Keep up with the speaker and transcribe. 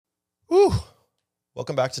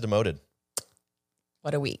Welcome back to Demoted.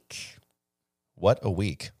 What a week. What a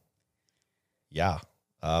week. Yeah.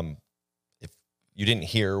 If you didn't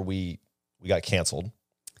hear, we got canceled.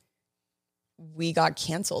 We got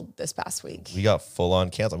canceled this past week. We got full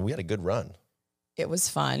on canceled. We had a good run. It was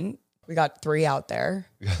fun. We got 3 out there.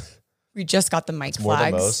 We just got the mic It's more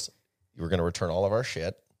flags. than most. You were going to return all of our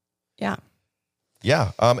shit. Yeah.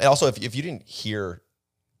 Yeah. And also, if you didn't hear,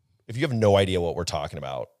 if you have no idea what we're talking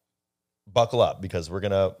about, buckle up because we're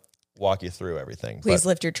going to walk you through everything. Please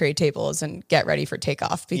lift your tray tables and get ready for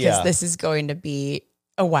takeoff because this is going to be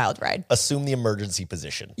a wild ride. Assume the emergency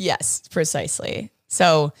position. Yes, precisely.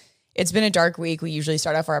 So it's been a dark week. We usually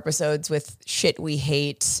start off our episodes with shit we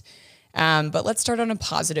hate. But let's start on a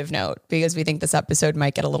positive note because we think this episode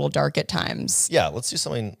might get a little dark at times. Yeah, let's do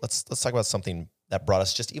something. Let's talk about something that brought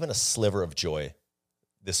us just even a sliver of joy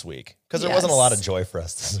this week because there wasn't a lot of joy for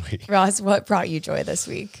us this week. Ross, what brought you joy this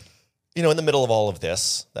week? You know, in the middle of all of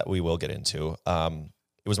this that we will get into,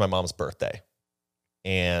 it was my mom's birthday.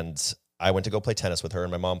 And I went to go play tennis with her.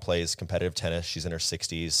 And my mom plays competitive tennis. She's in her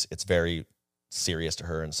 60s. It's very serious to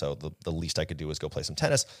her. And so the least I could do was go play some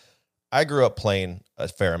tennis. I grew up playing a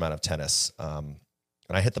fair amount of tennis. And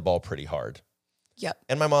I hit the ball pretty hard. Yep.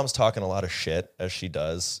 And my mom's talking a lot of shit, as she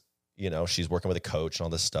does. You know, she's working with a coach and all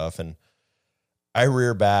this stuff. And I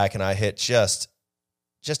rear back and I hit just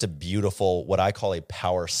a beautiful, what I call a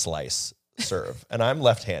power slice serve. And I'm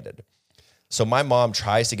left-handed. So my mom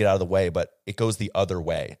tries to get out of the way, but it goes the other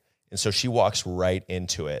way. And so she walks right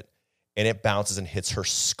into it and it bounces and hits her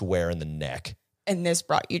square in the neck. And this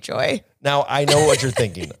brought you joy. Now, I know what you're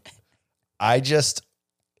thinking.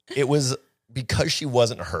 It was because she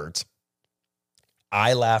wasn't hurt.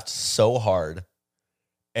 I laughed so hard.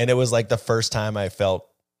 And it was like the first time I felt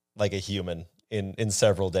like a human in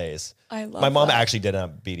several days. I love my mom that. actually did end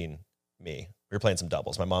up beating me. We were playing some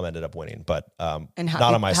doubles. My mom ended up winning, but And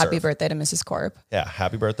not on my happy serve. birthday to Mrs. Corp. Yeah,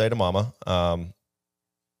 happy birthday to mama.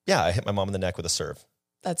 Yeah, I hit my mom in the neck with a serve.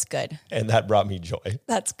 That's good. And that brought me joy.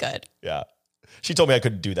 That's good. Yeah. She told me I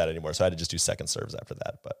couldn't do that anymore, so I had to just do second serves after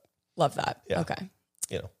that. But Love that. Yeah. Okay.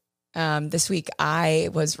 you know, This week I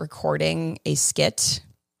was recording a skit.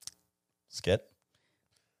 skit.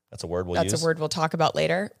 That's a word we'll use. That's a word we'll talk about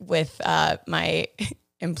later with my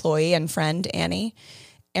employee and friend, Annie.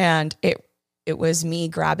 And it was me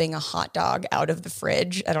grabbing a hot dog out of the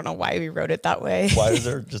fridge. I don't know why we wrote it that way. Why is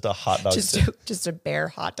there just a hot dog? just a bare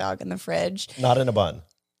hot dog in the fridge. Not in a bun.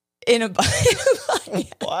 In a bun.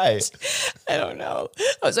 Why? I don't know.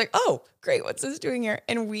 I was like, oh, great. What's this doing here?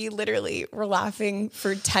 And we literally were laughing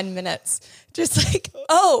for 10 minutes. Just like,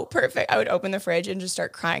 oh, perfect. I would open the fridge and just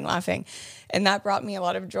start crying laughing. And that brought me a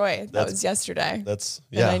lot of joy. That was yesterday.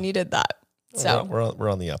 Yeah. And I needed that. So we're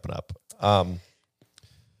on the up and up.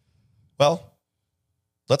 Well,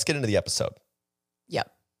 let's get into the episode. Yep.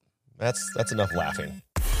 That's enough laughing.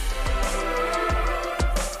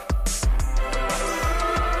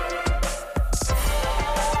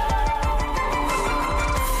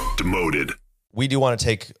 Demoted. We do want to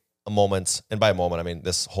take a moment, and by a moment, I mean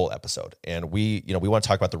this whole episode. And we want to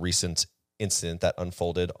talk about the recent incident that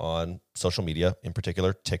unfolded on social media, in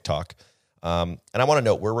particular, TikTok. And I want to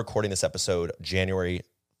note, we're recording this episode January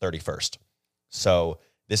 31st. So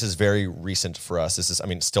this is very recent for us. This is,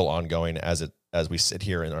 still ongoing as we sit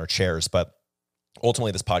here in our chairs, but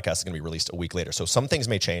ultimately this podcast is going to be released a week later. So some things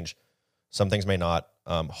may change, some things may not.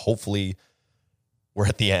 Hopefully we're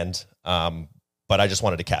at the end. But I just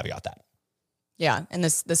wanted to caveat that. Yeah. And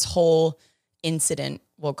this whole incident,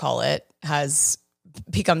 we'll call it, has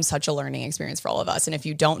become such a learning experience for all of us. And if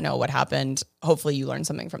you don't know what happened, hopefully you learn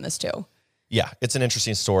something from this too. Yeah, it's an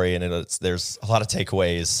interesting story, and there's a lot of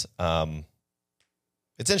takeaways.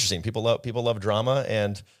 It's interesting. People love drama,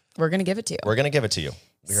 and we're going to give it to you. We're going to give it to you.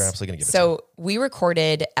 We're absolutely going to give it to you. So we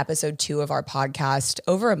recorded episode 2 of our podcast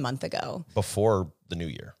over a month ago. Before the new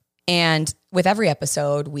year. And with every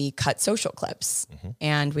episode, we cut social clips. Mm-hmm.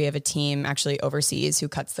 And we have a team actually overseas who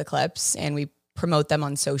cuts the clips, and we promote them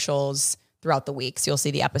on socials throughout the week. So you'll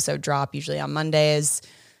see the episode drop usually on Mondays,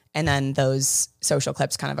 and then those social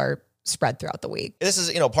clips kind of are spread throughout the week. This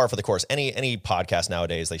is, par for the course. Any podcast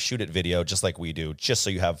nowadays, they shoot it video just like we do, just so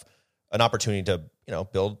you have an opportunity to,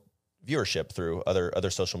 build viewership through other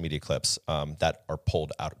social media clips that are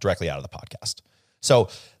pulled out directly out of the podcast. So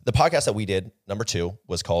the podcast that we did, number 2,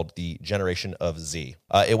 was called The Generation of Z.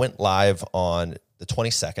 It went live on the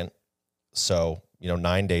 22nd. So,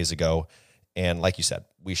 9 days ago. And like you said,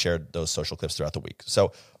 we shared those social clips throughout the week.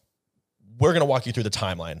 So we're going to walk you through the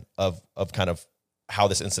timeline of kind of how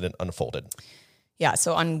this incident unfolded. Yeah.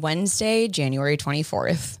 So on Wednesday, January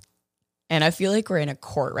 24th, And I feel like we're in a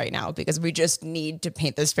court right now because we just need to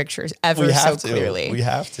paint this picture ever so clearly. We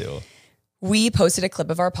have to. We posted a clip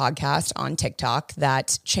of our podcast on TikTok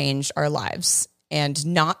that changed our lives, and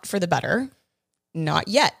not for the better. Not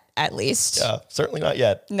yet, at least. Yeah, certainly not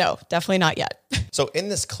yet. No, definitely not yet. So in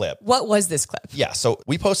this clip. What was this clip? Yeah, so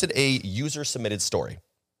we posted a user submitted story,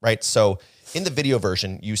 right? So in the video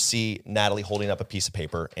version, you see Natalie holding up a piece of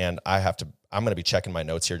paper, and I'm going to be checking my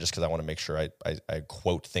notes here just because I want to make sure I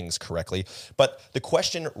quote things correctly. But the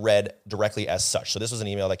question read directly as such. So this was an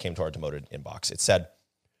email that came to our demoted inbox. It said,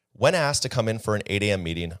 when asked to come in for an 8 a.m.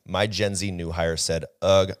 meeting, my Gen Z new hire said,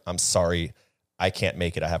 ugh, I'm sorry, I can't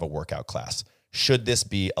make it. I have a workout class. Should this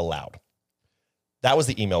be allowed? That was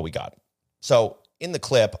the email we got. So in the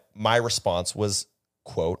clip, my response was,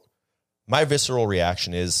 quote, my visceral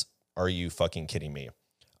reaction is, are you fucking kidding me?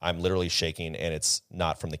 I'm literally shaking, and it's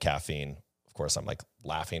not from the caffeine. Of course, I'm like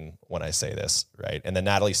laughing when I say this, right? And then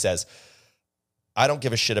Natalie says, I don't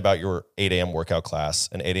give a shit about your 8 a.m. workout class.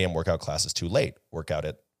 An 8 a.m. workout class is too late. Work out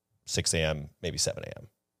at 6 a.m., maybe 7 a.m.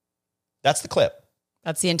 That's the clip.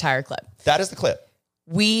 That's the entire clip. That is the clip.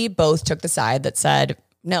 We both took the side that said,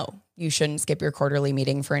 no, you shouldn't skip your quarterly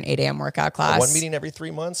meeting for an 8 a.m. workout class. One meeting every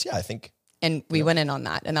 3 months? Yeah, I think. And we went in on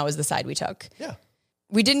that, and that was the side we took. Yeah.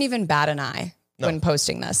 We didn't even bat an eye when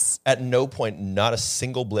posting this. At no point, not a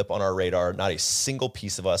single blip on our radar, not a single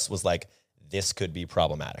piece of us was like, this could be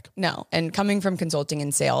problematic. No. And coming from consulting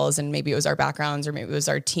and sales, and maybe it was our backgrounds or maybe it was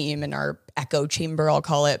our team and our echo chamber, I'll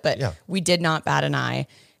call it, but we did not bat an eye.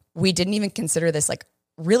 We didn't even consider this like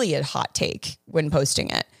really a hot take when posting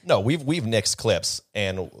it. No, we've nixed clips,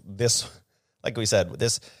 and this, like we said,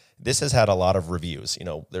 this has had a lot of reviews. You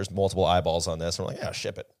know, there's multiple eyeballs on this. We're like, yeah,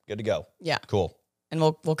 ship it. Good to go. Yeah. Cool. And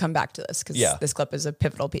we'll come back to this because this clip is a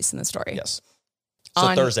pivotal piece in the story. Yes.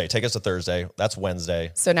 So Thursday, take us to Thursday. That's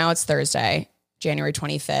Wednesday. So now it's Thursday, January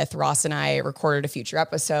 25th. Ross and I recorded a future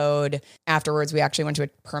episode. Afterwards, we actually went to a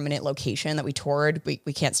permanent location that we toured. We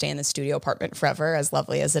can't stay in the studio apartment forever, as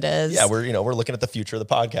lovely as it is. Yeah, we're looking at the future of the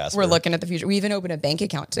podcast. We're looking at the future. We even opened a bank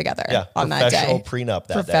account together on that day.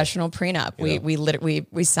 Professional prenup.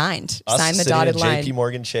 We signed the dotted line. JP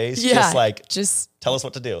Morgan Chase. Yeah, just tell us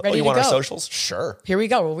what to do. Oh, you want our socials? Sure. Here we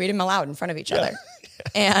go. We'll read them aloud in front of each other.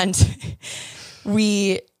 And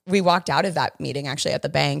we walked out of that meeting actually at the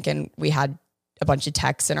bank, and we had a bunch of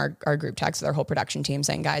texts in our group text with our whole production team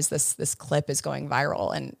saying, guys, this clip is going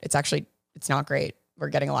viral, and it's not great. We're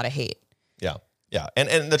getting a lot of hate. Yeah. Yeah.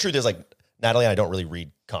 And the truth is, like, Natalie and I don't really read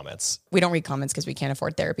comments. We don't read comments because we can't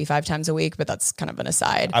afford therapy 5 times a week, but that's kind of an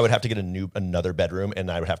aside. I would have to get another bedroom, and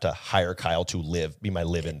I would have to hire Kyle to be my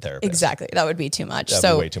live-in therapist. Exactly. That would be too much.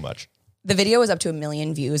 That'd be way too much. The video was up to 1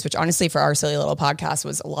 million views, which honestly for our silly little podcast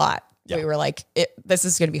was a lot. Yeah. We were like, this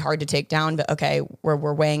is going to be hard to take down, but okay,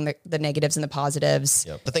 we're weighing the negatives and the positives.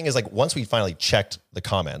 Yeah. The thing is, like, once we finally checked the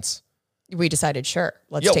comments, we decided, sure,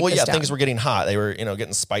 let's take this down. Things were getting hot. They were,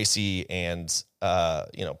 getting spicy, and,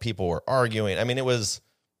 people were arguing. I mean, it was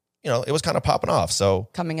kind of popping off. So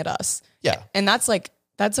coming at us. Yeah. And that's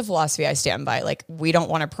a philosophy I stand by. Like, we don't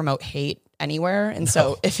want to promote hate anywhere. And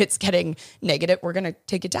so if it's getting negative, we're going to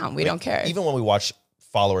take it down. We don't care. Even when we watch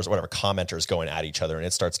followers or whatever, commenters going at each other and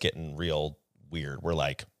it starts getting real weird, we're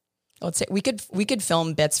like, let's say we could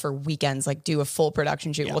film bits for weekends, like do a full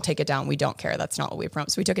production shoot. Yeah. We'll take it down. We don't care. That's not what we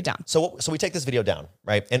promised. So we took it down. So we take this video down,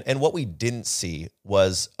 right? And what we didn't see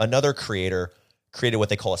was another creator created what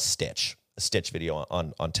they call a stitch video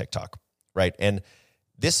on TikTok, right? And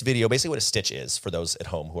this video, basically what a stitch is for those at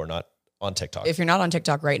home who are not on TikTok. If you're not on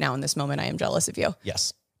TikTok right now in this moment, I am jealous of you.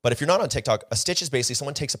 Yes. But if you're not on TikTok, a stitch is basically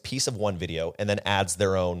someone takes a piece of one video and then adds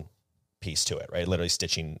their own piece to it, right? Literally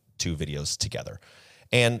stitching 2 videos together.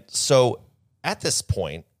 And so at this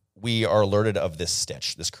point, we are alerted of this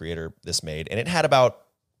stitch, this creator, this made, and it had about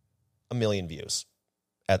 1 million views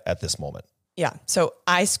at this moment. Yeah. So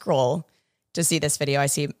I scroll to see this video. I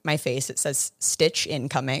see my face. It says stitch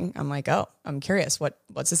incoming. I'm like, oh, I'm curious.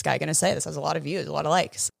 What's this guy going to say? This has a lot of views, a lot of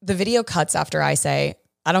likes. The video cuts after I say,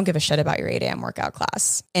 I don't give a shit about your 8 a.m. workout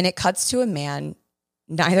class. And it cuts to a man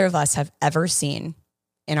neither of us have ever seen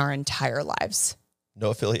in our entire lives.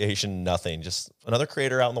 No affiliation, nothing. Just another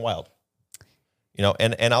creator out in the wild.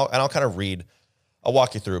 And I'll kind of I'll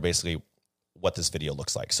walk you through basically what this video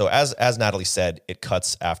looks like. So as Natalie said, it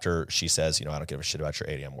cuts after she says, I don't give a shit about your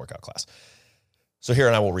 8 a.m. workout class. So here,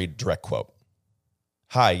 and I will read direct quote.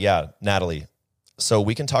 Hi, yeah, Natalie. So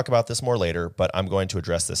we can talk about this more later, but I'm going to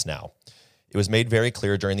address this now. It was made very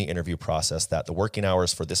clear during the interview process that the working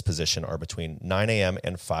hours for this position are between 9 a.m.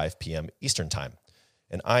 and 5 p.m. Eastern time,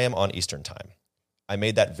 and I am on Eastern time. I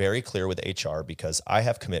made that very clear with HR because I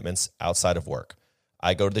have commitments outside of work.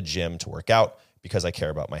 I go to the gym to work out because I care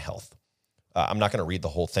about my health. I'm not going to read the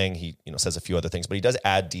whole thing. He, says a few other things, but he does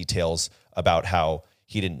add details about how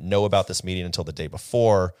he didn't know about this meeting until the day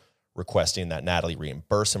before, requesting that Natalie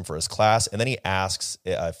reimburse him for his class. And then he asks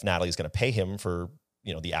if Natalie's going to pay him for,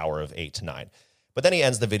 the hour of 8 to 9. But then he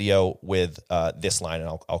ends the video with this line, and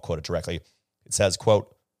I'll quote it directly. It says,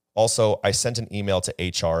 quote, "Also, I sent an email to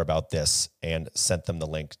HR about this and sent them the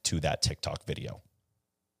link to that TikTok video."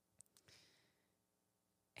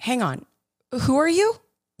 Hang on. Who are you?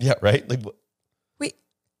 Yeah, right? Like, wait,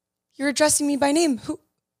 you're addressing me by name. Who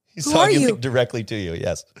he's are talking you? Directly to you,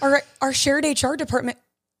 yes. Our shared HR department.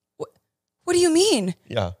 What do you mean?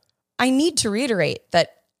 Yeah. I need to reiterate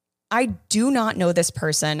that I do not know this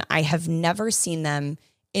person. I have never seen them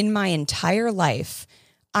in my entire life.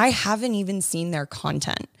 I haven't even seen their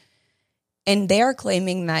content. And they are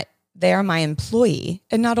claiming that they are my employee.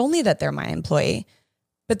 And not only that they're my employee,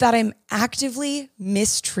 but that I'm actively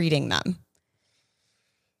mistreating them.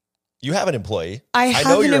 You have an employee. I have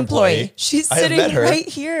know an your employee. She's I have sitting met her. right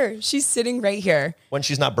here. She's sitting right here. When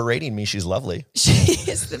she's not berating me, she's lovely. She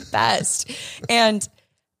is the best. And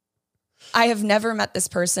I have never met this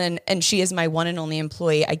person, and she is my one and only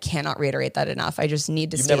employee. I cannot reiterate that enough. I just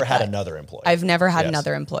need to You've state never had that. another employee. I've never had Yes.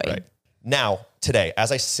 another employee. Right. Now, today,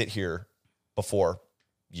 as I sit here before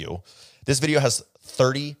you, this video has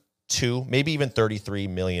 32, maybe even 33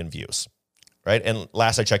 million views, right? And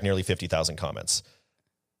last I checked, nearly 50,000 comments.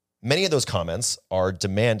 Many of those comments are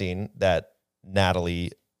demanding that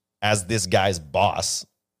Natalie, as this guy's boss,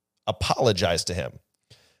 apologize to him.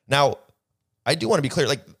 Now, I do want to be clear,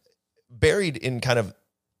 like, buried in kind of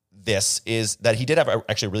this is that he did have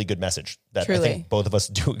actually a really good message that Truly. I think both of us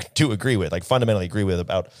do agree with, like fundamentally agree with,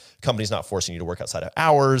 about companies not forcing you to work outside of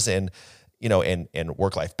hours and, and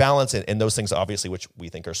work-life balance and those things, obviously, which we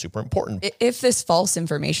think are super important. If this false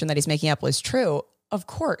information that he's making up was true, of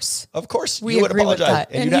course. We you would agree with apologize.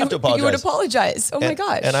 that. And you'd have to apologize. You would apologize. Oh my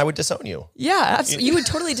gosh. And I would disown you. Yeah, absolutely. You would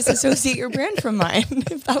totally disassociate your brand from mine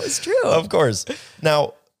if that was true. Of course.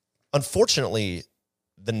 Now, unfortunately,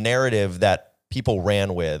 the narrative that people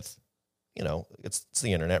ran with, it's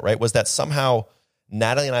the internet, right, was that somehow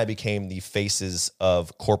Natalie and I became the faces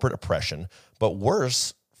of corporate oppression. But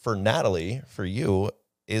worse for Natalie, for you,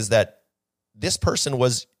 is that this person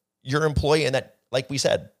was your employee and that, like we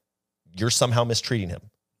said, you're somehow mistreating him.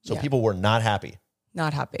 So people were not happy.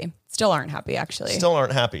 Not happy. Still aren't happy, actually. Still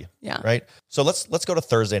aren't happy. Yeah. Right? So let's go to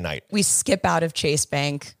Thursday night. We skip out of Chase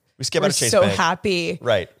Bank. We're so happy.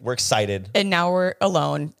 Right. We're excited. And now we're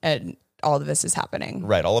alone and all of this is happening.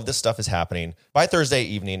 Right. All of this stuff is happening. By Thursday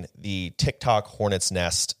evening, the TikTok hornet's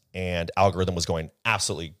nest and algorithm was going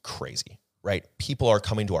absolutely crazy, right? People are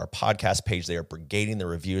coming to our podcast page. They are brigading the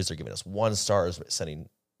reviews. They're giving us 1 stars, sending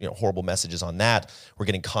horrible messages on that. We're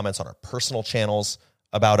getting comments on our personal channels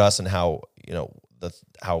about us and how,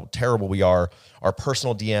 how terrible we are. Our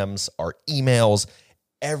personal DMs, our emails,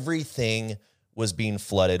 everything was being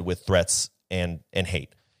flooded with threats and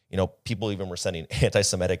hate. People even were sending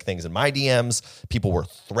anti-Semitic things in my DMs. People were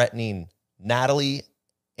threatening Natalie.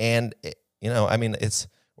 And,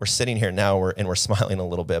 we're sitting here now we're smiling a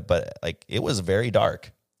little bit, but like, it was very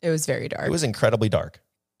dark. It was very dark. It was incredibly dark.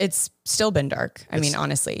 It's still been dark. I mean,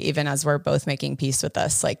 honestly, even as we're both making peace with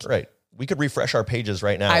this, like, right. We could refresh our pages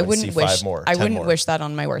right now. I and wouldn't see wish 5 more. I wouldn't more. wish that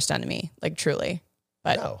on my worst enemy, like truly.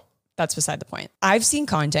 But No. that's beside the point. I've seen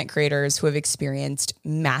content creators who have experienced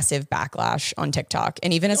massive backlash on TikTok.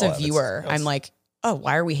 And even as a viewer, I'm like, oh,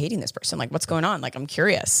 why are we hating this person? Like, what's going on? Like, I'm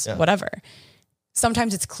curious, whatever.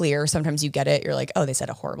 Sometimes it's clear. Sometimes you get it. You're like, oh, they said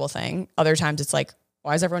a horrible thing. Other times it's like,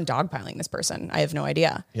 why is everyone dogpiling this person? I have no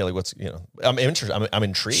idea. Yeah, like what's, I'm interested. I'm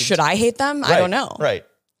intrigued. Should I hate them? Right, I don't know. Right.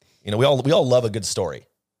 We all love a good story.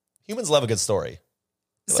 Humans love a good story.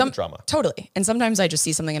 They love the drama. Totally. And sometimes I just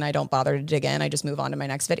see something and I don't bother to dig in. I just move on to my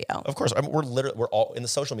next video. Of course. We're all in the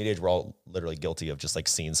social media age. We're all literally guilty of just like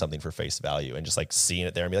seeing something for face value and just like seeing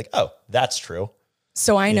it there and be like, oh, that's true.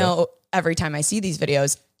 So I know every time I see these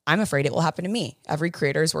videos, I'm afraid it will happen to me. Every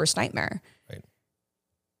creator's worst nightmare. Right.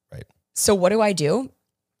 So what do?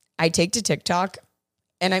 I take to TikTok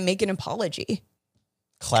and I make an apology.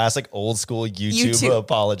 Classic old school YouTube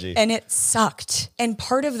apology. And it sucked. And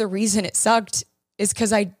part of the reason it sucked is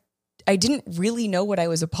because I didn't really know what I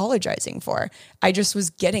was apologizing for. I just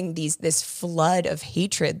was getting this flood of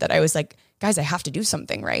hatred that I was like, guys, I have to do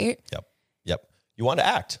something, right? Yep. You want to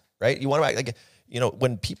act, right? You want to act like,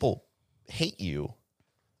 when people hate you,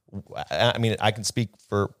 I mean, I can speak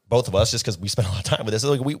for both of us just because we spend a lot of time with this.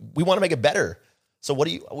 Like we want to make it better. So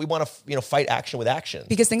we want to, fight action with action.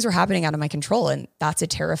 Because things were happening out of my control and that's a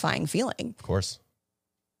terrifying feeling. Of course.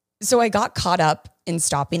 So I got caught up in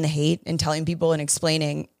stopping the hate and telling people and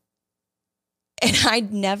explaining. And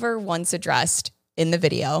I'd never once addressed in the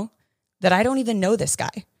video that I don't even know this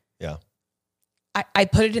guy. Yeah. I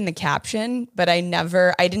put it in the caption, but I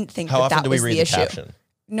didn't think How often that do we was read the the issue. caption?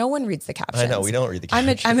 No one reads the captions. I know, we don't read the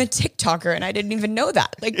caption. I'm a TikToker and I didn't even know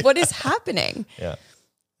that. Like, what is happening? Yeah.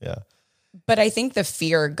 Yeah. But I think the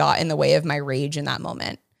fear got in the way of my rage in that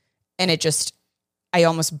moment. And I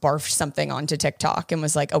almost barfed something onto TikTok and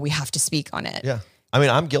was like, oh, we have to speak on it. Yeah. I mean,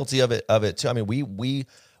 I'm guilty of it too. I mean, we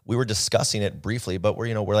were discussing it briefly, but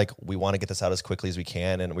we're like, we want to get this out as quickly as we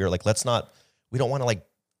can. And we were like, let's not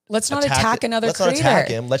attack another let's creator. Not attack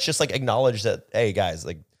him. Let's just like acknowledge that, hey guys,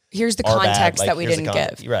 like here's the context like, that we didn't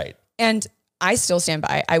give. Right. And I still stand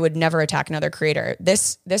by, I would never attack another creator.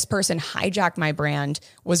 This person hijacked my brand,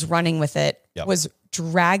 was running with it, was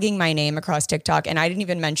dragging my name across TikTok. And I didn't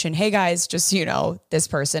even mention, hey guys, just so you know, this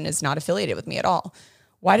person is not affiliated with me at all.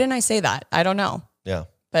 Why didn't I say that? I don't know. Yeah.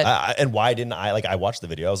 But and why didn't I watched the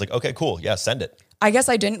video. I was like, okay, cool. Yeah. Send it. I guess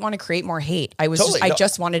I didn't want to create more hate. I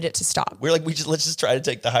just wanted it to stop. We're like, let's just try to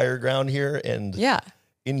take the higher ground here. And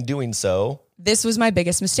in doing so, this was my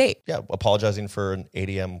biggest mistake. Yeah. Apologizing for an 8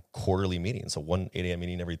 a.m. quarterly meeting. So one 8 a.m.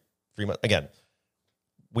 meeting every 3 months. Again,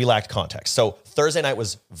 we lacked context. So Thursday night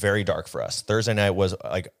was very dark for us. Thursday night was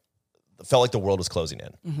like, felt like the world was closing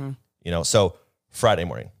in, so Friday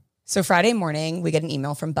morning, we get an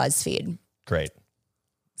email from BuzzFeed. Great.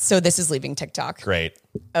 So this is leaving TikTok. Great.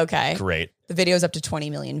 Okay. Great. The video is up to 20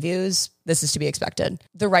 million views. This is to be expected.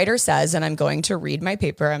 The writer says, and I'm going to read my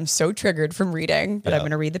paper. I'm so triggered from reading, but I'm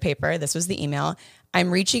going to read the paper. This was the email. I'm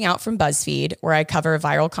reaching out from BuzzFeed, where I cover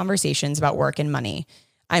viral conversations about work and money.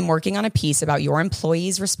 I'm working on a piece about your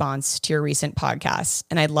employees' response to your recent podcasts,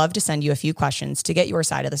 and I'd love to send you a few questions to get your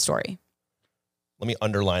side of the story. Let me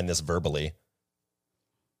underline this verbally.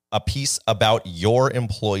 A piece about your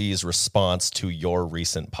employees' response to your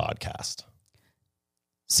recent podcast.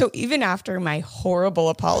 So even after my horrible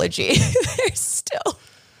apology,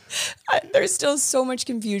 there's still so much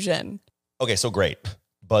confusion. Okay, so great.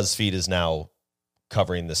 BuzzFeed is now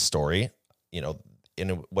covering this story.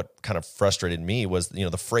 And what kind of frustrated me was,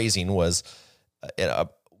 the phrasing was,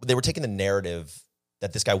 they were taking the narrative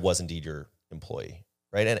that this guy was indeed your employee,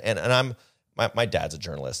 right? And my dad's a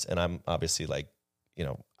journalist, and I'm obviously like,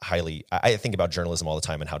 I think about journalism all the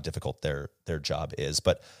time and how difficult their job is.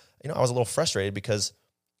 But, I was a little frustrated because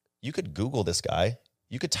you could Google this guy.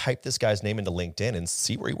 You could type this guy's name into LinkedIn and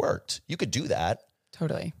see where he worked. You could do that.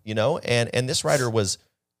 Totally. And this writer was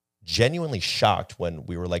genuinely shocked when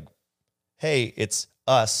we were like, hey, it's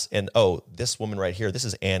us. And, oh, this woman right here, this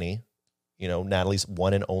is Annie, Natalie's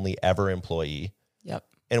one and only ever employee. Yep.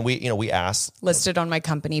 And we asked. Listed on my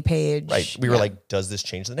company page. Right. We were like, does this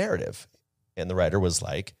change the narrative? And the writer was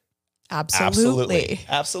like, absolutely.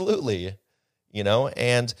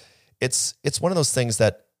 And it's one of those things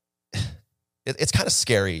that it's kind of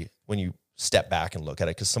scary when you step back and look at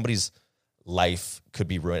it, because somebody's life could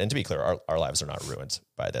be ruined. And to be clear, our lives are not ruined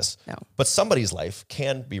by this. No. But somebody's life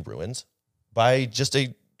can be ruined by just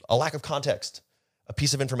a lack of context, a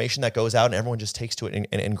piece of information that goes out and everyone just takes to it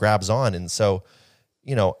and grabs on. And so,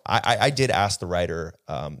 I did ask the writer,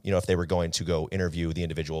 if they were going to go interview the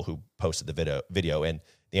individual who posted the video, and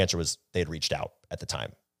the answer was they had reached out at the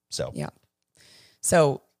time. So, yeah.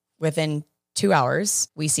 So within 2 hours,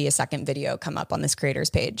 we see a second video come up on this creator's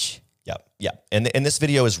page. Yeah. Yeah. And this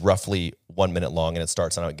video is roughly 1 minute long, and it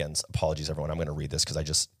starts on, again, apologies everyone. I'm going to read this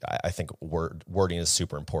because I think wording is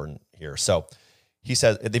super important here. So he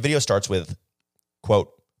says, the video starts with,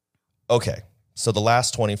 quote, okay, so the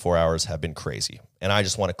last 24 hours have been crazy, and I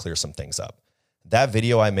just want to clear some things up. That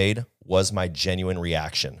video I made was my genuine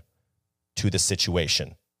reaction to the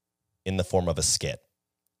situation in the form of a skit.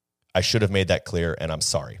 I should have made that clear, and I'm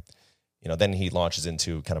sorry. Then he launches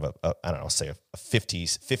into kind of a 50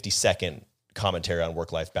 second commentary on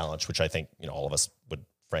work-life balance, which I think, all of us would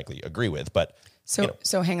frankly agree with. But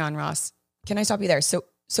so hang on, Ross. Can I stop you there? So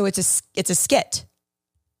it's a skit.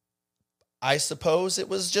 I suppose it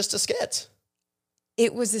was just a skit.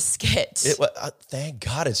 It was a skit. Thank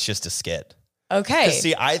God it's just a skit. Okay.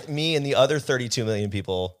 See, me and the other 32 million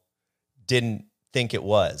people didn't think it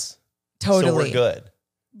was. Totally. So we're good.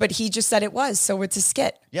 But he just said it was, so it's a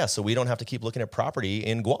skit. Yeah, so we don't have to keep looking at property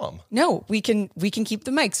in Guam. No, we can keep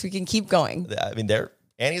the mics. We can keep going. I mean,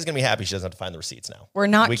 Annie's going to be happy she doesn't have to find the receipts now. We're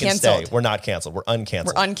not we canceled. Can stay. We're not canceled. We're uncanceled.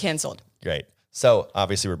 We're uncanceled. Great. So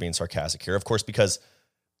obviously we're being sarcastic here, of course, because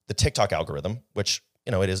the TikTok algorithm, which,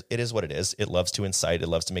 it is what it is. It loves to incite. It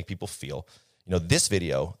loves to make people feel. This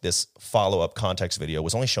video, this follow-up context video,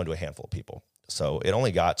 was only shown to a handful of people. So it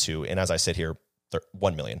only got to, and as I sit here,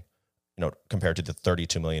 1 million. Compared to the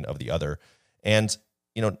 32 million of the other. And,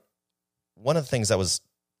 one of the things that was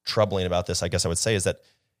troubling about this, I guess I would say, is that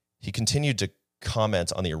he continued to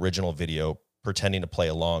comment on the original video, pretending to play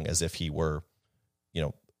along as if he were,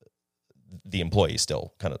 the employee,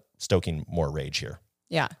 still kind of stoking more rage here.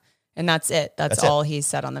 Yeah. And that's it. That's all he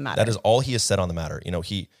said on the matter. That is all he has said on the matter.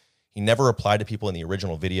 He never replied to people in the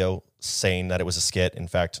original video saying that it was a skit. In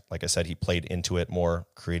fact, like I said, he played into it more,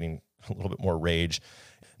 creating a little bit more rage.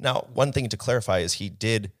 Now, one thing to clarify is he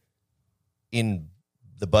did, in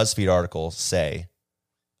the BuzzFeed article, say,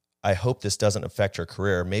 "I hope this doesn't affect your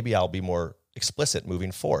career. Maybe I'll be more explicit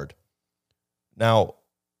moving forward." Now,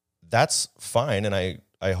 that's fine, and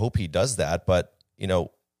I hope he does that, but,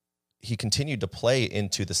 he continued to play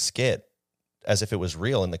into the skit as if it was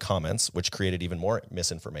real in the comments, which created even more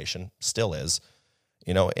misinformation, still is,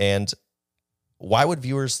 and why would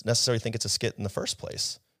viewers necessarily think it's a skit in the first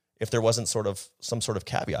place if there wasn't some sort of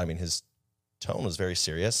caveat? I mean, his tone was very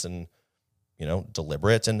serious and,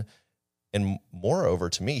 deliberate, and moreover,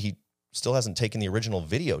 to me, he still hasn't taken the original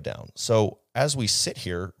video down. So as we sit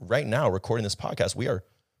here right now recording this podcast,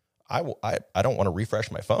 I don't want to refresh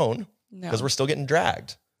my phone because we're still getting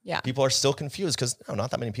dragged. Yeah. People are still confused because not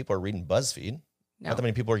that many people are reading BuzzFeed. No. Not that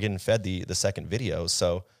many people are getting fed the second video.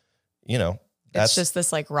 So, it's just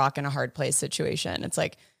this like rock and a hard place situation. It's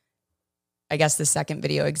like, I guess the second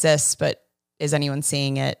video exists, but is anyone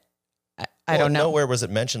seeing it? I don't know. Nowhere was it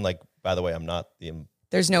mentioned, like, by the way, I'm not the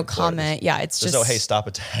There's no comment. Yeah, there's no, hey, stop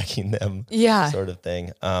attacking them. Yeah, sort of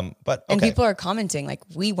thing. But okay. And people are commenting like,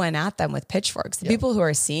 we went at them with pitchchforks. The people who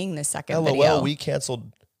are seeing the second video, well, we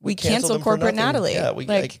canceled corporate Natalie.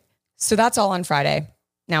 Yeah, so that's all on Friday.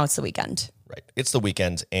 Now it's the weekend. Right. It's the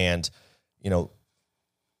weekend, and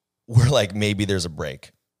we're like, maybe there's a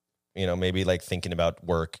break. Maybe like thinking about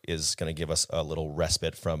work is going to give us a little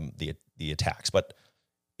respite from the attacks, but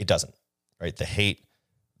it doesn't. Right. The hate,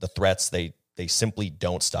 the threats, they simply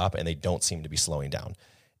don't stop, and they don't seem to be slowing down.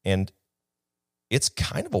 And it's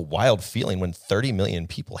kind of a wild feeling when 30 million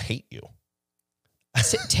people hate you.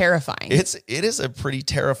 It's terrifying. It is a pretty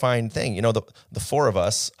terrifying thing. The four of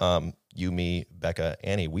us, you, me, Becca,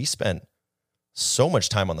 Annie, we spent so much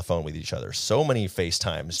time on the phone with each other, so many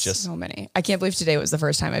FaceTimes, so many. I can't believe today was the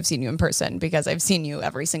first time I've seen you in person, because I've seen you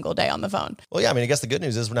every single day on the phone. Well, yeah, I mean, I guess the good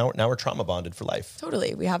news is now we're trauma bonded for life.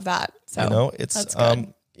 Totally. We have that. So that's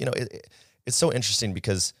good. It's so interesting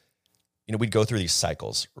because, we'd go through these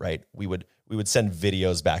cycles, right? We would send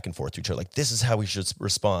videos back and forth to each other. Like, this is how we should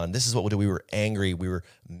respond. This is what we'll do. We were angry. We were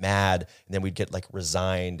mad. And then we'd get like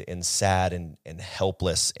resigned and sad and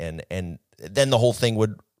helpless. And then the whole thing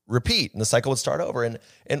would repeat and the cycle would start over.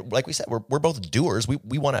 And like we said, we're both doers.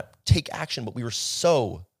 We want to take action, but we were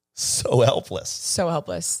so helpless. So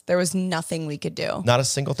helpless. There was nothing we could do. Not a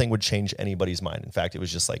single thing would change anybody's mind. In fact, it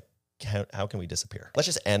was just like, how can we disappear? Let's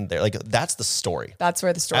just end there. Like, that's the story. That's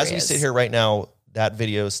where the story is. As we sit here right now, that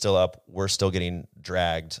video is still up. We're still getting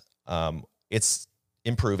dragged. It's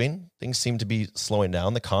improving. Things seem to be slowing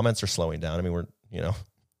down. The comments are slowing down. I mean, they're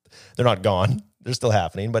not gone. They're still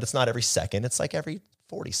happening, but it's not every second. It's like every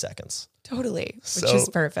 40 seconds. Totally. Which is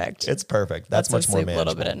perfect. It's perfect. That's much more manageable. A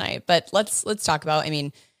little bit at night. But let's talk about,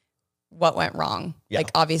 what went wrong. Yeah. Like,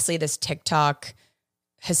 obviously this TikTok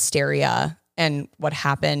hysteria and what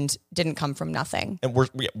happened didn't come from nothing. And we're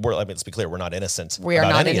let's be clear, we're not innocent. We are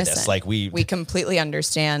not innocent. Of this. Like, we completely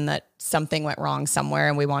understand that something went wrong somewhere,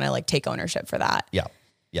 and we want to take ownership for that. Yeah.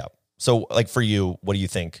 Yeah. So like, for you, what do you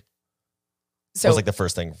think? So was like the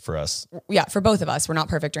first thing for us. Yeah. For both of us, we're not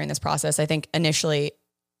perfect during this process. I think initially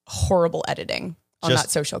horrible editing on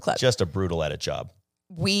that social clip. Just a brutal edit job.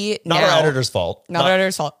 Not our editor's fault. Not our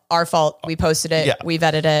editor's fault. Our fault. We posted it. Yeah. We've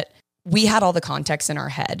edited it. We had all the context in our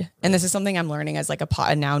head. And this is something I'm learning as like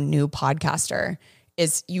a now new podcaster,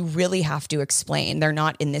 is you really have to explain. They're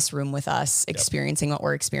not in this room with us experiencing what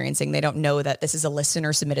we're experiencing. They don't know that this is a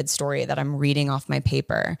listener submitted story that I'm reading off my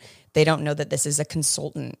paper. They don't know that this is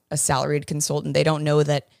a salaried consultant. They don't know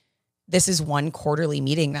that this is one quarterly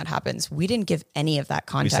meeting that happens. We didn't give any of that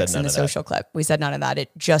context in the social clip. We said none of that. It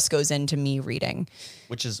just goes into me reading.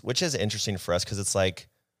 Which is interesting for us, because it's like,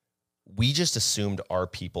 we just assumed our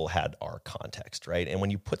people had our context, right? And when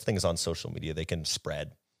you put things on social media, they can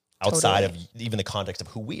spread outside of even the context of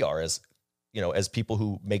who we are as people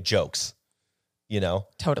who make jokes,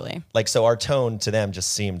 Totally. Like, so our tone to them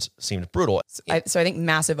just seemed brutal. So I think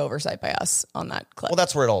massive oversight by us on that clip. Well,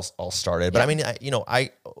 that's where it all started. But yeah.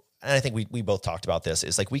 I think we both talked about this,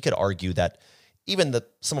 is like, we could argue that even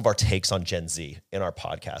some of our takes on Gen Z in our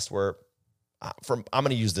podcast were I'm going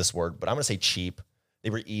to use this word, but I'm going to say cheap. They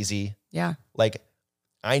were easy. Yeah. Like,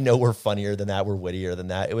 I know we're funnier than that. We're wittier than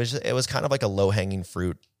that. It was kind of like a low hanging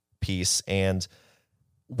fruit piece. And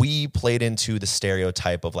we played into the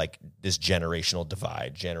stereotype of like this generational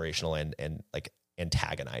divide, generational and like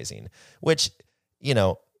antagonizing, which, you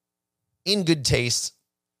know, in good taste,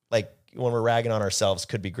 like when we're ragging on ourselves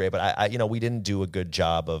could be great, but I you know, we didn't do a good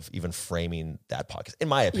job of even framing that podcast, in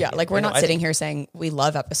my opinion. Yeah, like we're not sitting here saying we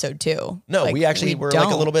love episode 2. No, like, we actually were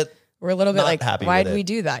like a little bit. We're a little bit like, happy why with did it. we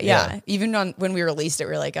do that? Yeah. Even when we released it,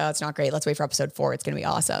 we were like, oh, it's not great. Let's wait for episode 4. It's going to be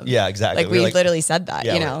awesome. Yeah, exactly. Like we literally said that,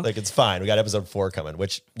 yeah, you know, like it's fine. We got episode 4 coming,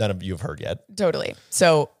 which none of you have heard yet. Totally.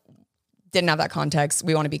 So didn't have that context.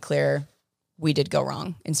 We want to be clear. We did go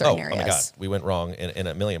wrong in certain areas. Oh my God. We went wrong in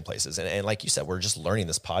a million places. And like you said, we're just learning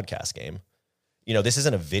this podcast game. You know, this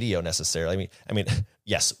isn't a video necessarily. I mean,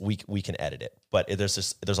 yes, we can edit it, but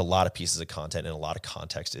there's a lot of pieces of content and a lot of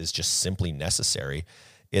context is just simply necessary.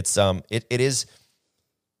 It's funny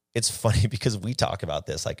because we talk about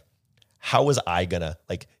this, like, how was I gonna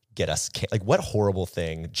like get us, like what horrible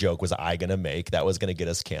joke was I gonna make that was gonna get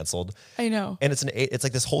us canceled? I know. And it's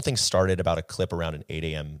like this whole thing started about a clip around an 8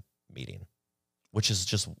 a.m. meeting, which is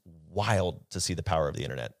just wild to see the power of the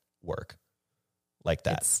internet work like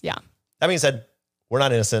that. Yeah. That being said, we're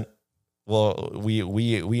not innocent. Well,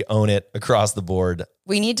 we own it across the board.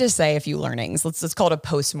 We need to say a few learnings. Let's call it a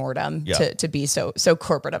postmortem to be so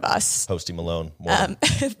corporate of us. Posty Malone, more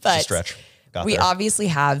but stretch. We obviously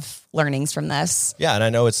have learnings from this. Yeah, and I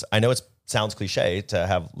know it sounds cliche to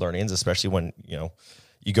have learnings, especially when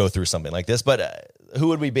you go through something like this. But who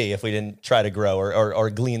would we be if we didn't try to grow or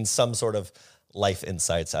glean some sort of life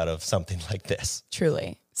insights out of something like this?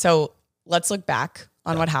 Truly. So let's look back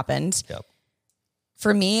on what happened. Yep.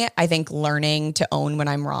 For me, I think learning to own when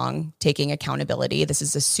I'm wrong, taking accountability, this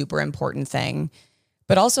is a super important thing,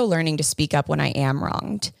 but also learning to speak up when I am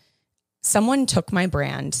wronged. Someone took my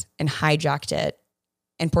brand and hijacked it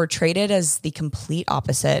and portrayed it as the complete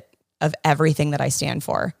opposite of everything that I stand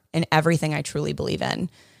for and everything I truly believe in.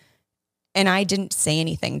 And I didn't say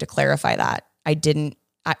anything to clarify that.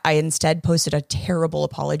 I instead posted a terrible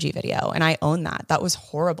apology video, and I own that. That was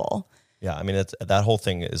horrible. Yeah, I mean, that whole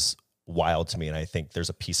thing is wild to me. And I think there's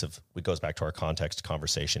a piece of, it goes back to our context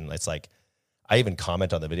conversation. It's like, I even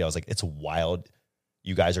comment on the video. I was like, it's wild.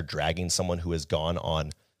 You guys are dragging someone who has gone on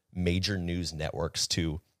major news networks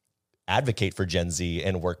to advocate for Gen Z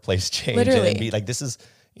and workplace change. Literally. And be like, this is,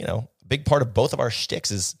 a big part of both of our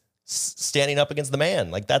shticks is standing up against the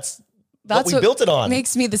man. Like that's what we built it on.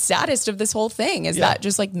 Makes me the saddest of this whole thing is that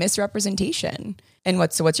just like misrepresentation. And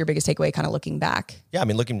what's your biggest takeaway kind of looking back? Yeah. I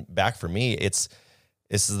mean, looking back for me,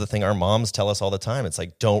 this is the thing our moms tell us all the time. It's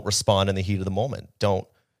like, don't respond in the heat of the moment. Don't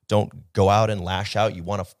go out and lash out. You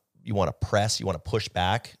want to press, you want to push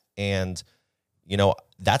back. And,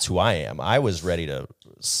 that's who I am. I was ready to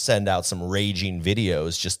send out some raging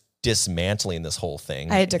videos, just dismantling this whole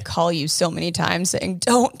thing. I had to call you so many times saying,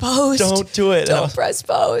 don't post. Don't do it. Don't press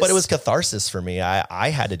post. But it was catharsis for me. I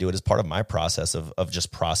had to do it as part of my process of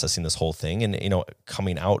just processing this whole thing and,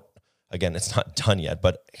 coming out. Again, it's not done yet,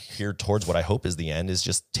 but here towards what I hope is the end is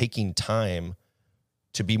just taking time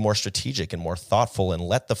to be more strategic and more thoughtful and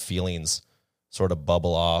let the feelings sort of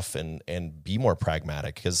bubble off and be more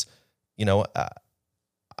pragmatic. Because,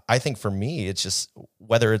 I think for me, it's just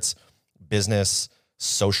whether it's business,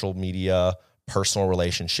 social media, personal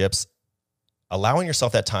relationships, allowing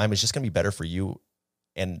yourself that time is just going to be better for you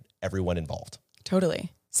and everyone involved.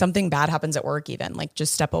 Totally. Something bad happens at work even, like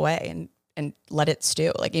just step away and let it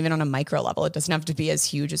stew. Like even on a micro level, it doesn't have to be as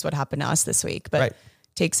huge as what happened to us this week, but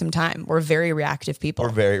take some time. We're very reactive people.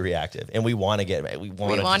 We're very reactive and we want to we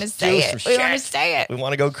want to say it. We want to say it. We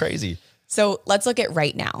want to go crazy. So let's look at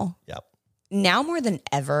right now. Yep. Now more than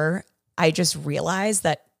ever, I just realized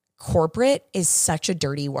that corporate is such a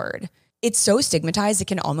dirty word. It's so stigmatized, it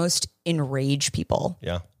can almost enrage people.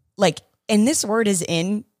 Yeah. And this word is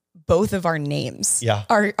in both of our names. Yeah.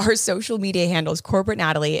 Our social media handles, Corporate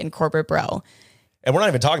Natalie and Corporate Bro. And we're not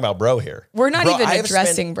even talking about bro here. We're not even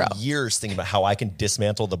addressing bro. Years thinking about how I can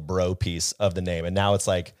dismantle the bro piece of the name. And now it's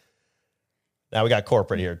like, now we got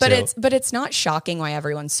corporate here too. But it's not shocking why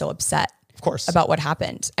everyone's so upset. Of course. About what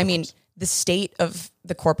happened. I mean, the state of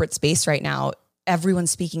the corporate space right now,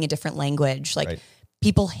 everyone's speaking a different language.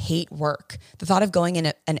 People hate work. The thought of going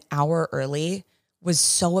in an hour early was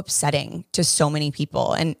so upsetting to so many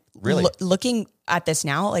people. And really looking at this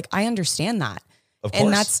now, I understand that. Of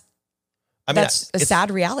course. And that's a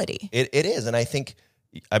sad reality. It is. And I think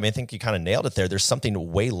you kind of nailed it there. There's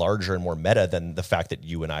something way larger and more meta than the fact that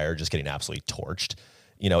you and I are just getting absolutely torched.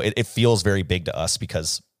 It feels very big to us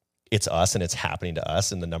because it's us and it's happening to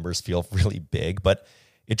us and the numbers feel really big, but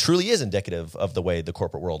it truly is indicative of the way the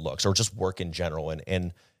corporate world looks or just work in general.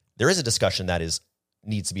 And there is a discussion that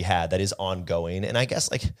needs to be had, that is ongoing. And I guess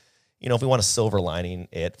if we want to silver lining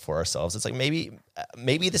it for ourselves, it's like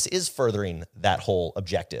maybe this is furthering that whole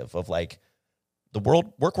objective of like the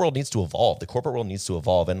work world needs to evolve. The corporate world needs to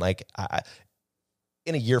evolve. And like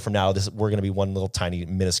in a year from now, we're going to be one little tiny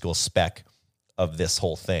minuscule speck of this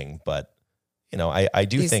whole thing. But I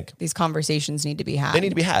do think these conversations need to be had. They need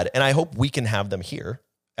to be had. And I hope we can have them here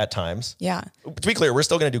at times. Yeah. To be clear, we're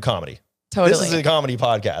still going to do comedy. Totally. This is a comedy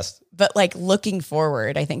podcast. But like looking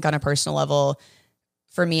forward, I think on a personal level,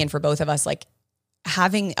 for me and for both of us, like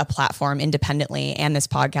having a platform independently and this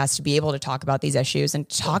podcast to be able to talk about these issues and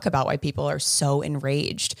talk about why people are so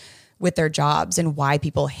enraged with their jobs and why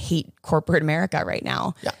people hate corporate America right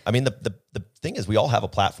now. Yeah. I mean, the thing is we all have a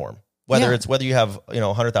platform, whether you have,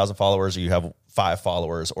 100,000 followers or you have 5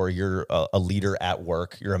 followers or you're a leader at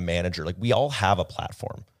work, you're a manager, like we all have a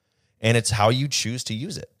platform, and it's how you choose to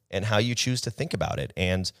use it and how you choose to think about it.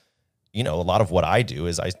 And, a lot of what I do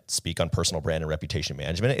is I speak on personal brand and reputation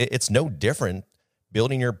management. It's no different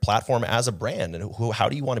building your platform as a brand and how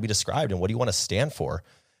do you want to be described and what do you want to stand for?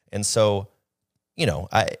 And so,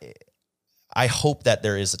 I hope that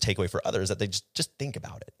there is a takeaway for others that they just think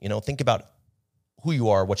about it, think about who you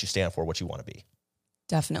are, what you stand for, what you want to be.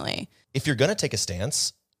 Definitely. If you're going to take a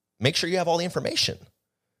stance, make sure you have all the information.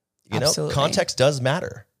 Absolutely. Context does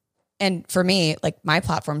matter. And for me, like my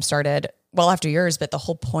platform started well after yours, but the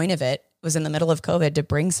whole point of it was in the middle of COVID to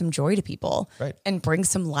bring some joy to people, right, and bring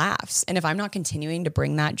some laughs. And if I'm not continuing to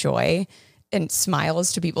bring that joy and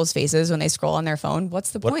smiles to people's faces when they scroll on their phone,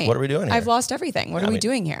 what's the point? What are we doing here? I've lost everything. What are we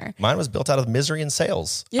doing here? Mine was built out of misery and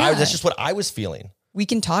sales. Yeah. That's just what I was feeling. We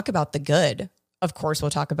can talk about the good. Of course,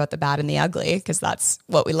 we'll talk about the bad and the ugly because that's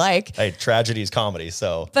what we like. Hey, tragedy is comedy.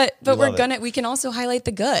 So, but we can also highlight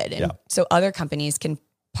the good. And so other companies can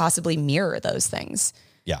possibly mirror those things.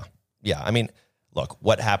 Yeah. Yeah. I mean, look,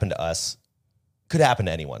 what happened to us could happen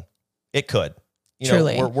to anyone. It could.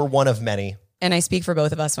 Truly. We're one of many. And I speak for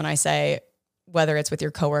both of us when I say, whether it's with your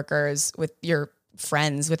coworkers, with your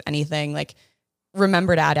friends, with anything, like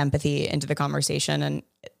remember to add empathy into the conversation. And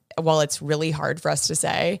while it's really hard for us to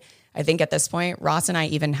say, I think at this point, Ross and I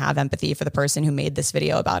even have empathy for the person who made this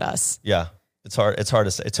video about us. Yeah. It's hard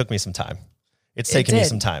to say. It took me some time. It's taken me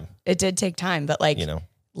some time. It did take time, but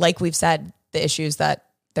like we've said, the issues that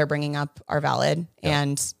they're bringing up are valid,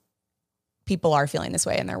 and people are feeling this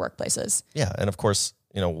way in their workplaces. Yeah. And of course,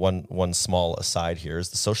 one small aside here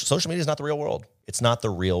is the social media is not the real world. It's not the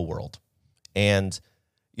real world. And,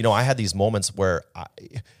 I had these moments where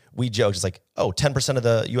we joked, it's like, 10% of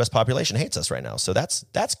the US population hates us right now. So that's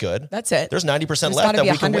good. That's it. There's 90% left that we can win. There's got to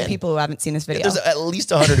be 100 people who haven't seen this video. There's at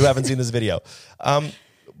least 100 who haven't seen this video.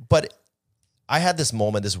 But I had this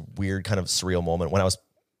moment, this weird kind of surreal moment when I was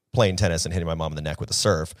playing tennis and hitting my mom in the neck with a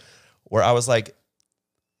serve, where I was like,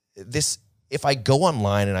 if I go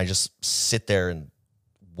online and I just sit there and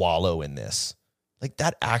wallow in this, like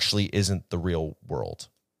that actually isn't the real world.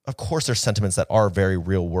 Of course, there's sentiments that are very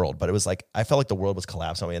real world, but it was like, I felt like the world was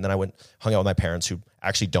collapsing on me. And then I hung out with my parents who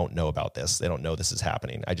actually don't know about this. They don't know this is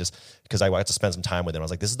happening. Because I got to spend some time with them. I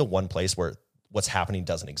was like, this is the one place where what's happening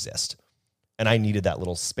doesn't exist. And I needed that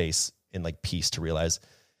little space in like peace to realize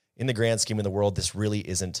in the grand scheme of the world, this really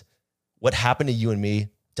isn't what happened to you and me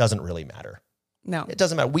doesn't really matter. No, it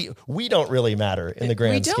doesn't matter. We don't really matter in the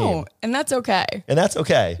grand scheme. We don't. And that's okay. And that's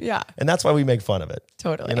okay. Yeah. And that's why we make fun of it.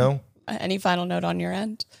 Totally. Any final note on your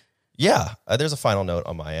end? Yeah, there's a final note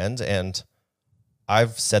on my end. And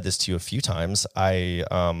I've said this to you a few times.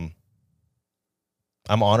 I'm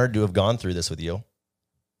honored to have gone through this with you.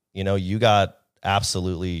 You got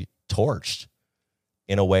absolutely torched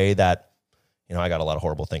in a way that, I got a lot of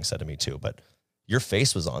horrible things said to me too, but your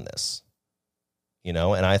face was on this, and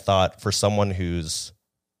I thought for someone who's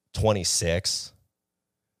 26,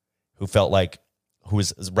 who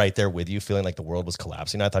was right there with you, feeling like the world was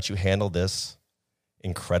collapsing, I thought you handled this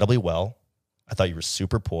incredibly well. I thought you were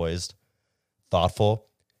super poised, thoughtful.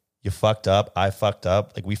 You fucked up. I fucked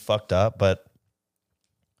up. Like we fucked up, but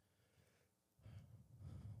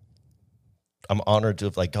I'm honored to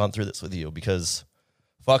have gone through this with you because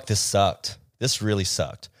fuck, this sucked. This really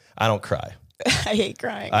sucked. I don't cry. I hate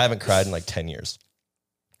crying. I haven't cried in 10 years.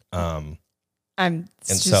 I'm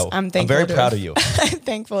very proud of you. I'm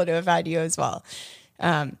thankful to have had you as well.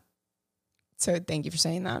 So thank you for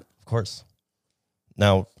saying that. Of course.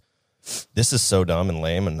 Now, this is so dumb and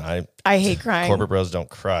lame, and I hate crying. Corporate bros don't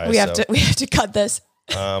cry. We have to cut this.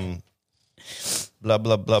 Blah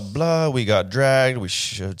blah blah blah. We got dragged. We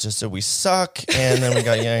just said we suck, and then we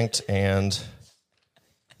got yanked, and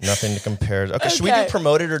nothing to compare. Okay, should we do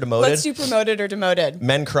promoted or demoted? Let's do promoted or demoted.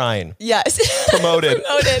 Men crying. Yes. Promoted.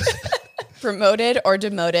 Promoted. Promoted or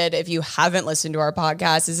demoted, if you haven't listened to our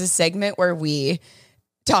podcast, is a segment where we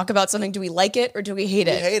talk about something? Do we like it or do we hate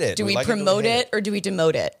it? We hate it. Do we like promote it or do we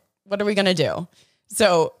demote it? What are we going to do?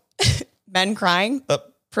 So men crying,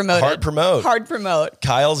 promote hard promote. Hard promote.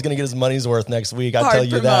 Kyle's going to get his money's worth next week. I'll Hard tell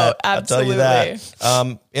you promote. that. Absolutely. I'll tell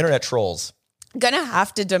you that. Internet trolls. Gonna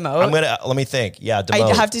have to demote. Let me think. Yeah,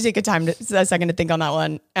 demote. I have to take a second to think on that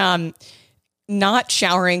one. Not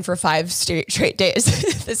showering for 5 straight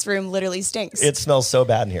days. This room literally stinks. It smells so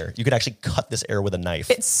bad in here. You could actually cut this air with a knife.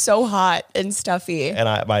 It's so hot and stuffy. And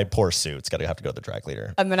my poor suit's got to have to go to the dry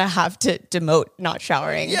cleaner. I'm gonna have to demote not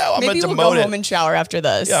showering. Yeah, maybe we'll go home and shower after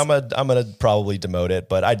this. Yeah, I'm gonna probably demote it,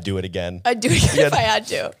 but I'd do it again. I'd do it again if I had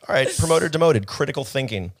to. All right, promote or demoted? Critical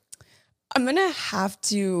thinking. I'm gonna have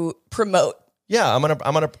to promote. Yeah, I'm gonna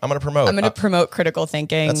promote. I'm gonna promote critical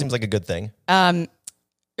thinking. That seems like a good thing.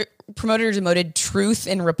 Promoted or demoted truth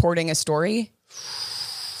in reporting a story.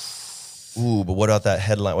 Ooh, but what about that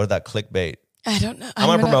headline? What about that clickbait? I don't know. I'm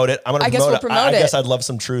gonna promote it. I guess we'll promote it. I guess I'd love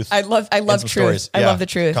some truth. I love truth. Stories. I love the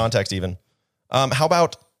truth. Context even. How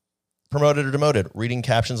about promoted or demoted? Reading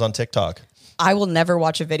captions on TikTok. I will never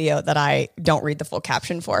watch a video that I don't read the full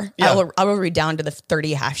caption for. Yeah. I will read down to the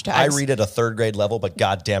 30 hashtags. I read at a 3rd grade level, but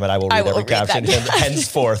God damn it, I will read every caption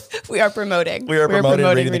henceforth. We are promoting. We are promoting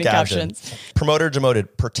reading the captions. Promoted or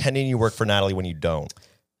demoted? Pretending you work for Natalie when you don't.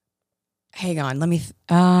 Hang on, let me.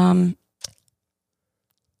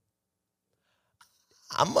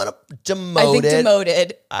 I'm gonna demote I think it.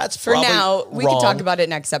 demoted. That's for now. We can wrong. talk about it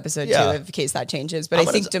next episode too, in case that changes. But I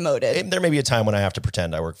think demoted. There may be a time when I have to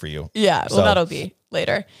pretend I work for you. Yeah, well, that'll be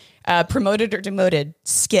later. Promoted or demoted?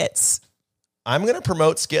 Skits. I'm gonna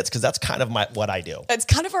promote skits because that's kind of what I do. It's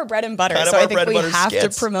kind of our bread and butter. Kind of so our I think bread and we butter have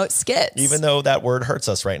skits. to promote skits, even though that word hurts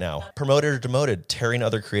us right now. Promoted or demoted? Tearing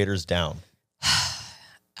other creators down.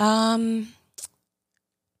 I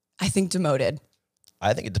think demoted.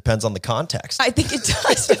 I think it depends on the context. I think it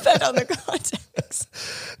does depend on the context.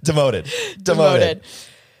 Demoted.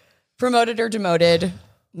 Promoted or demoted?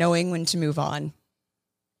 Knowing when to move on.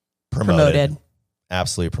 Promoted.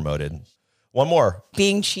 Absolutely promoted. One more.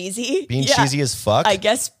 Being cheesy. Cheesy as fuck. I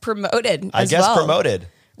guess promoted. Promoted.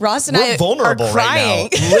 Ross and We're I vulnerable are crying.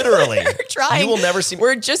 right now. Literally. We're trying. You will never see me.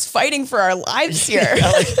 We're just fighting for our lives here.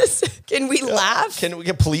 Can we laugh? Can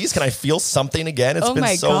I feel something again? It's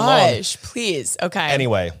been so long. Oh my gosh, please. Okay.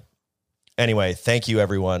 Anyway, thank you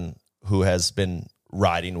everyone who has been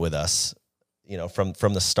riding with us, from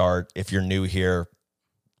the start. If you're new here,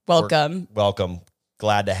 welcome.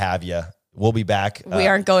 Glad to have you. We'll be back. We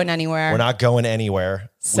aren't going anywhere. We're not going anywhere.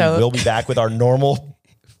 So we will be back with our normal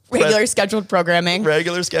regular scheduled programming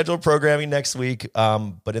next week.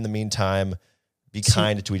 But in the meantime, be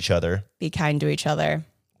kind to each other. Be kind to each other.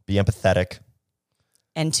 Be empathetic.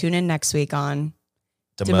 And tune in next week on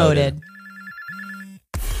Demoted.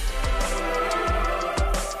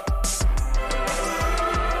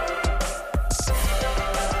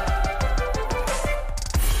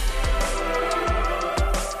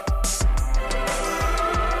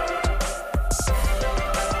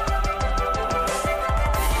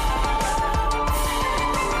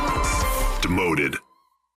 Demoted.